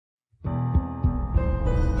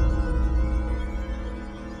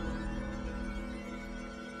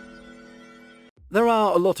There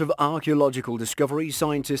are a lot of archaeological discoveries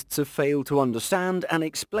scientists have failed to understand and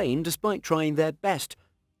explain despite trying their best.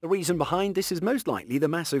 The reason behind this is most likely the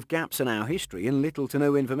massive gaps in our history and little to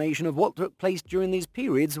no information of what took place during these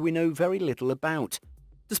periods we know very little about.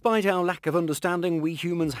 Despite our lack of understanding, we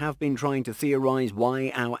humans have been trying to theorize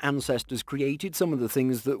why our ancestors created some of the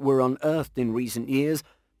things that were unearthed in recent years,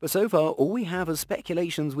 but so far all we have are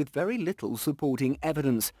speculations with very little supporting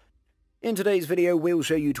evidence. In today's video, we'll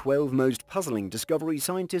show you 12 most puzzling discoveries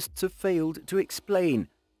scientists have failed to explain,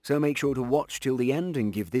 so make sure to watch till the end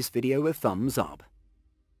and give this video a thumbs up.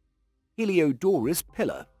 Heliodorus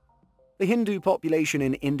Pillar. The Hindu population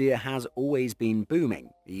in India has always been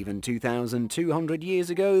booming. Even 2,200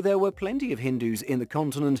 years ago, there were plenty of Hindus in the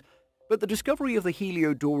continent, but the discovery of the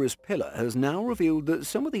Heliodorus Pillar has now revealed that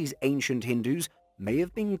some of these ancient Hindus may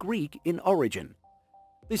have been Greek in origin.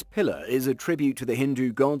 This pillar is a tribute to the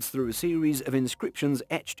Hindu gods through a series of inscriptions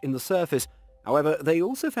etched in the surface. However, they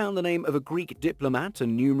also found the name of a Greek diplomat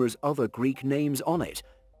and numerous other Greek names on it.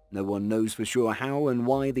 No one knows for sure how and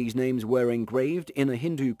why these names were engraved in a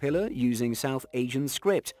Hindu pillar using South Asian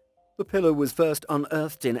script. The pillar was first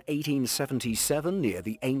unearthed in 1877 near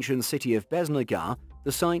the ancient city of Besnagar,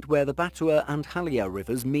 the site where the Batua and Halia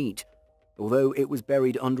rivers meet. Although it was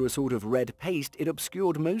buried under a sort of red paste, it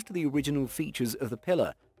obscured most of the original features of the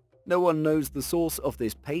pillar. No one knows the source of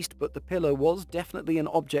this paste, but the pillar was definitely an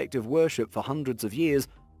object of worship for hundreds of years,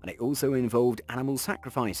 and it also involved animal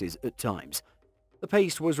sacrifices at times. The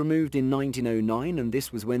paste was removed in 1909, and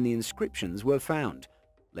this was when the inscriptions were found.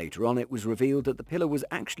 Later on, it was revealed that the pillar was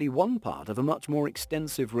actually one part of a much more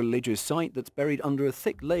extensive religious site that's buried under a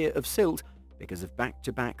thick layer of silt because of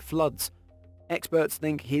back-to-back floods. Experts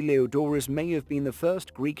think Heliodorus may have been the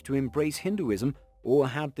first Greek to embrace Hinduism or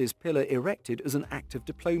had this pillar erected as an act of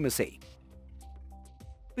diplomacy.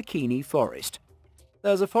 Bikini Forest.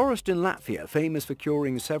 There's a forest in Latvia famous for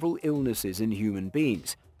curing several illnesses in human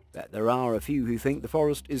beings. But there are a few who think the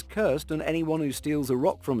forest is cursed and anyone who steals a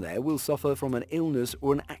rock from there will suffer from an illness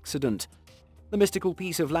or an accident. The mystical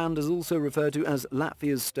piece of land is also referred to as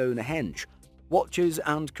Latvia's Stonehenge. Watches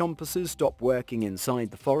and compasses stop working inside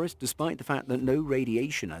the forest despite the fact that no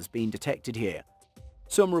radiation has been detected here.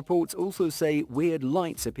 Some reports also say weird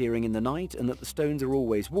lights appearing in the night and that the stones are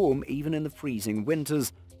always warm even in the freezing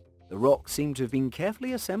winters. The rocks seem to have been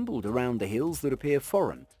carefully assembled around the hills that appear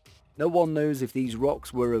foreign. No one knows if these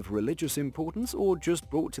rocks were of religious importance or just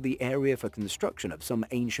brought to the area for construction of some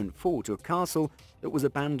ancient fort or castle that was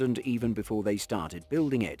abandoned even before they started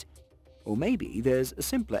building it. Or maybe there's a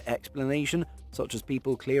simpler explanation, such as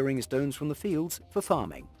people clearing stones from the fields for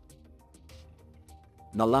farming.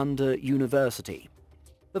 Nalanda University.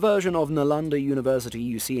 The version of Nalanda University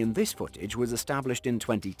you see in this footage was established in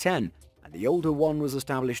 2010, and the older one was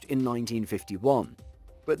established in 1951.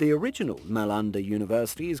 But the original Nalanda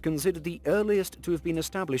University is considered the earliest to have been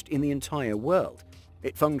established in the entire world.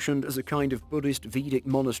 It functioned as a kind of Buddhist Vedic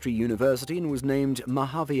monastery university and was named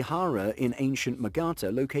Mahavihara in ancient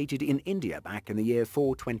Magadha, located in India back in the year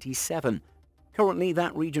 427. Currently,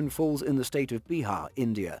 that region falls in the state of Bihar,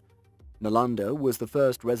 India. Nalanda was the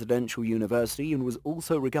first residential university and was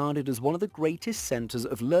also regarded as one of the greatest centers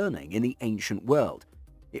of learning in the ancient world.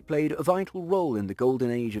 It played a vital role in the Golden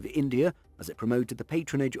Age of India as it promoted the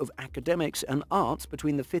patronage of academics and arts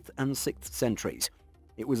between the 5th and 6th centuries.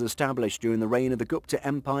 It was established during the reign of the Gupta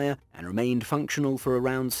Empire and remained functional for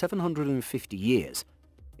around 750 years.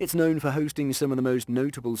 It's known for hosting some of the most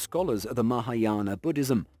notable scholars of the Mahayana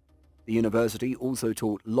Buddhism. The university also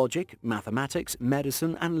taught logic, mathematics,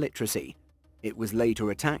 medicine and literacy. It was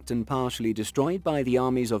later attacked and partially destroyed by the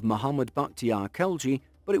armies of Muhammad Bakhtiar Khalji,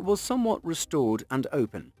 but it was somewhat restored and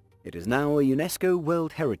open. It is now a UNESCO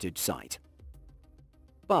World Heritage Site.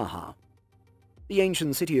 Baha. The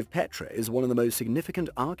ancient city of Petra is one of the most significant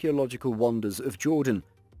archaeological wonders of Jordan,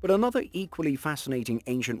 but another equally fascinating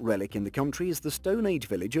ancient relic in the country is the Stone Age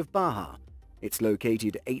village of Baha. It's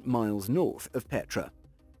located 8 miles north of Petra.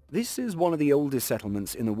 This is one of the oldest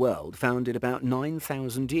settlements in the world, founded about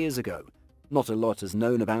 9,000 years ago. Not a lot is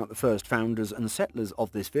known about the first founders and settlers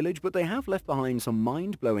of this village, but they have left behind some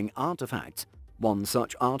mind-blowing artifacts. One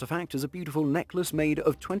such artifact is a beautiful necklace made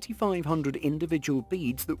of 2,500 individual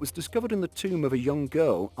beads that was discovered in the tomb of a young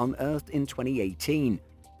girl unearthed in 2018.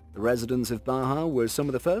 The residents of Baha were some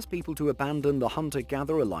of the first people to abandon the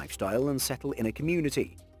hunter-gatherer lifestyle and settle in a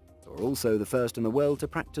community. They were also the first in the world to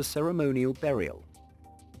practice ceremonial burial.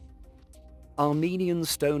 Armenian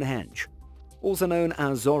Stonehenge. Also known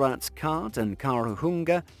as Zorat's Cart and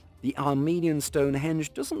Karahunga, the Armenian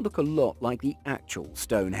Stonehenge doesn't look a lot like the actual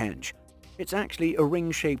Stonehenge. It's actually a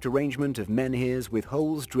ring-shaped arrangement of menhirs with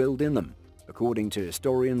holes drilled in them. According to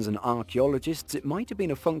historians and archaeologists, it might have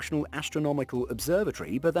been a functional astronomical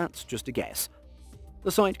observatory, but that's just a guess.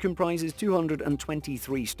 The site comprises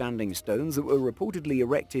 223 standing stones that were reportedly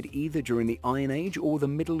erected either during the Iron Age or the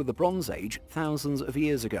middle of the Bronze Age thousands of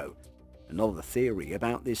years ago. Another theory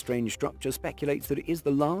about this strange structure speculates that it is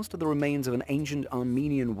the last of the remains of an ancient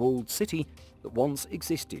Armenian walled city that once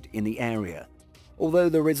existed in the area. Although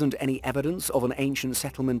there isn't any evidence of an ancient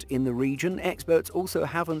settlement in the region, experts also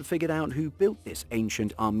haven't figured out who built this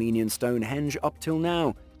ancient Armenian Stonehenge up till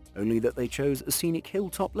now, only that they chose a scenic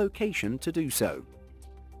hilltop location to do so.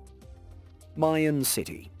 Mayan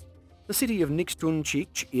City. The city of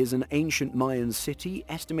Nixtunchich is an ancient Mayan city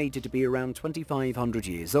estimated to be around 2,500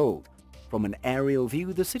 years old. From an aerial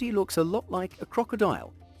view, the city looks a lot like a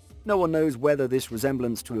crocodile. No one knows whether this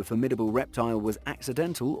resemblance to a formidable reptile was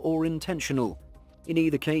accidental or intentional. In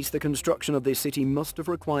either case, the construction of this city must have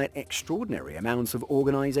required extraordinary amounts of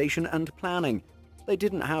organization and planning. They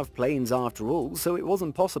didn't have planes after all, so it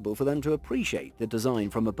wasn't possible for them to appreciate the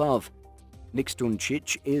design from above.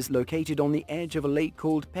 Nixtunchich is located on the edge of a lake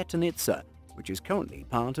called Petanitza, which is currently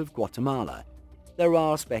part of Guatemala. There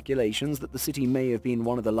are speculations that the city may have been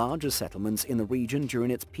one of the largest settlements in the region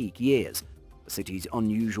during its peak years. The city's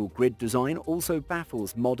unusual grid design also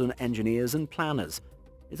baffles modern engineers and planners.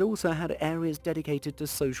 It also had areas dedicated to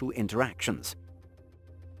social interactions.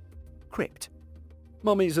 Crypt.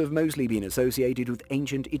 Mummies have mostly been associated with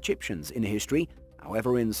ancient Egyptians in history.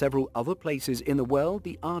 However, in several other places in the world,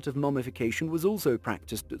 the art of mummification was also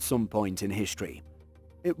practiced at some point in history.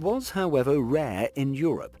 It was, however, rare in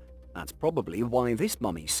Europe. That's probably why this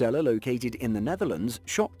mummy cellar located in the Netherlands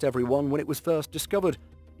shocked everyone when it was first discovered.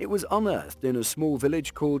 It was unearthed in a small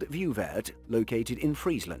village called Vuwert, located in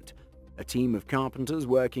Friesland. A team of carpenters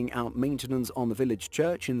working out maintenance on the village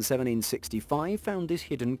church in 1765 found this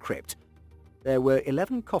hidden crypt. There were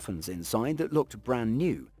 11 coffins inside that looked brand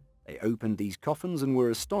new. They opened these coffins and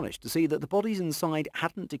were astonished to see that the bodies inside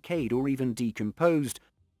hadn't decayed or even decomposed.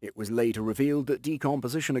 It was later revealed that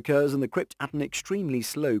decomposition occurs in the crypt at an extremely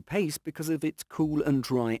slow pace because of its cool and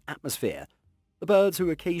dry atmosphere. The birds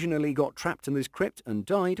who occasionally got trapped in this crypt and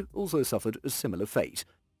died also suffered a similar fate.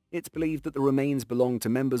 It's believed that the remains belonged to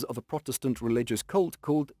members of a Protestant religious cult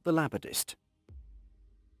called the Labadist.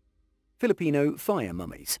 Filipino fire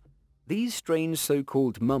mummies. These strange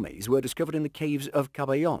so-called mummies were discovered in the caves of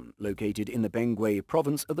Cabayon, located in the Benguet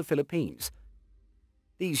province of the Philippines.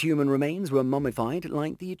 These human remains were mummified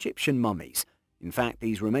like the Egyptian mummies. In fact,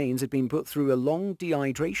 these remains had been put through a long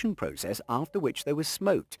dehydration process after which they were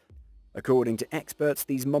smoked. According to experts,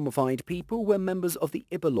 these mummified people were members of the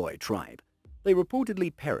Ibaloi tribe. They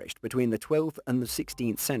reportedly perished between the 12th and the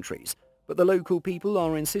 16th centuries, but the local people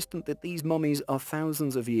are insistent that these mummies are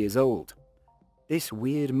thousands of years old. This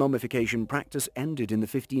weird mummification practice ended in the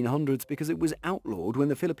 1500s because it was outlawed when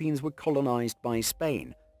the Philippines were colonized by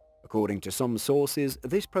Spain. According to some sources,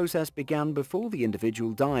 this process began before the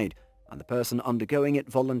individual died, and the person undergoing it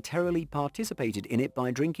voluntarily participated in it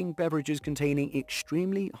by drinking beverages containing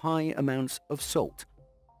extremely high amounts of salt.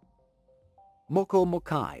 Moko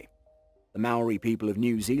Mokai. The Maori people of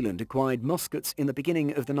New Zealand acquired muskets in the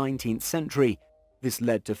beginning of the 19th century. This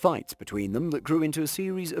led to fights between them that grew into a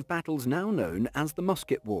series of battles now known as the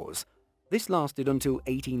Musket Wars. This lasted until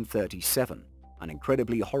 1837. An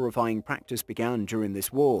incredibly horrifying practice began during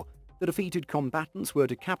this war. The defeated combatants were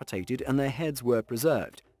decapitated and their heads were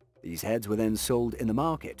preserved. These heads were then sold in the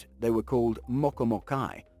market. They were called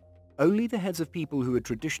mokomokai. Only the heads of people who had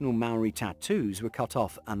traditional Maori tattoos were cut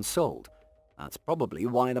off and sold. That's probably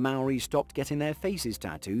why the Maoris stopped getting their faces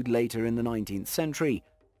tattooed later in the 19th century.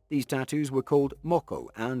 These tattoos were called moko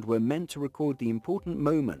and were meant to record the important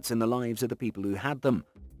moments in the lives of the people who had them.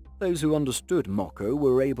 Those who understood moko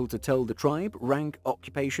were able to tell the tribe, rank,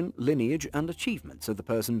 occupation, lineage, and achievements of the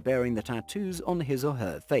person bearing the tattoos on his or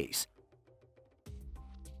her face.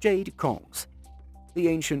 Jade Kongs. The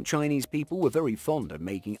ancient Chinese people were very fond of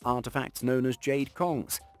making artifacts known as jade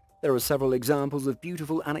kongs. There are several examples of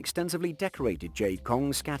beautiful and extensively decorated jade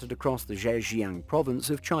kongs scattered across the Zhejiang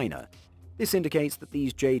province of China. This indicates that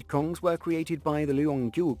these jade kongs were created by the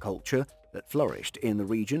Luonggyu culture that flourished in the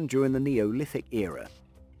region during the Neolithic era.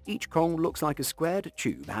 Each kong looks like a squared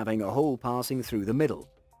tube having a hole passing through the middle.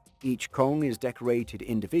 Each kong is decorated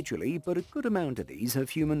individually, but a good amount of these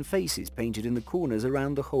have human faces painted in the corners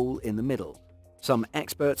around the hole in the middle. Some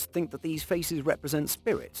experts think that these faces represent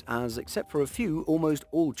spirits, as except for a few, almost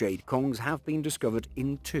all jade kongs have been discovered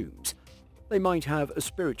in tombs. They might have a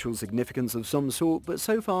spiritual significance of some sort, but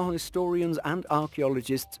so far historians and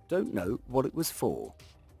archaeologists don't know what it was for.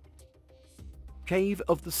 Cave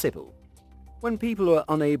of the Sibyl. When people are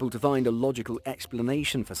unable to find a logical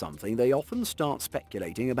explanation for something, they often start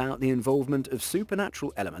speculating about the involvement of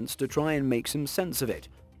supernatural elements to try and make some sense of it.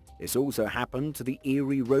 This also happened to the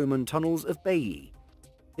eerie Roman tunnels of Baiae.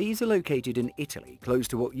 These are located in Italy, close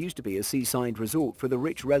to what used to be a seaside resort for the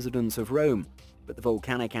rich residents of Rome, but the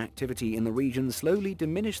volcanic activity in the region slowly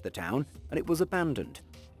diminished the town and it was abandoned.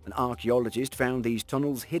 An archaeologist found these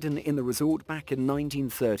tunnels hidden in the resort back in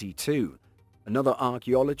 1932. Another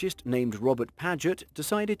archaeologist named Robert Paget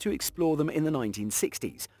decided to explore them in the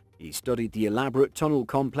 1960s. He studied the elaborate tunnel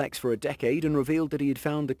complex for a decade and revealed that he had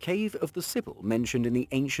found the Cave of the Sibyl mentioned in the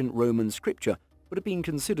ancient Roman scripture, but had been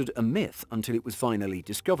considered a myth until it was finally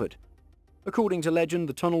discovered. According to legend,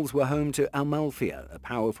 the tunnels were home to Amalthea, a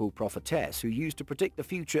powerful prophetess who used to predict the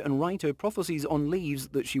future and write her prophecies on leaves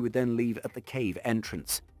that she would then leave at the cave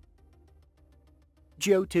entrance.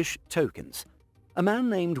 Geotish tokens. A man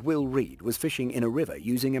named Will Reed was fishing in a river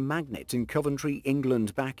using a magnet in Coventry,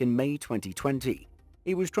 England back in May 2020.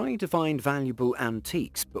 He was trying to find valuable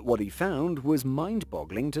antiques, but what he found was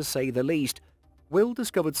mind-boggling to say the least. Will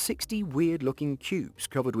discovered 60 weird-looking cubes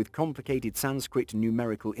covered with complicated Sanskrit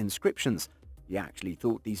numerical inscriptions. He actually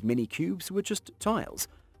thought these mini-cubes were just tiles,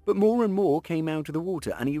 but more and more came out of the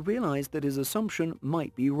water and he realized that his assumption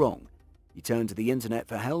might be wrong. He turned to the internet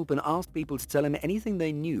for help and asked people to tell him anything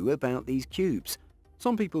they knew about these cubes.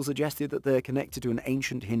 Some people suggested that they're connected to an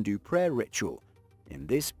ancient Hindu prayer ritual. In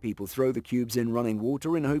this, people throw the cubes in running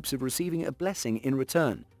water in hopes of receiving a blessing in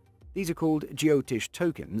return. These are called Geotish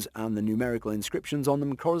tokens, and the numerical inscriptions on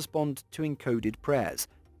them correspond to encoded prayers.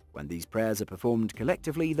 When these prayers are performed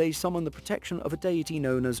collectively, they summon the protection of a deity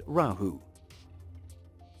known as Rahu.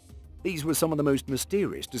 These were some of the most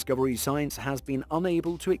mysterious discoveries science has been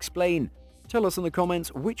unable to explain. Tell us in the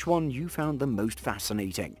comments which one you found the most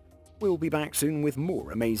fascinating. We'll be back soon with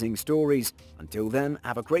more amazing stories. Until then,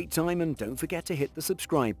 have a great time and don't forget to hit the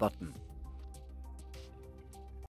subscribe button.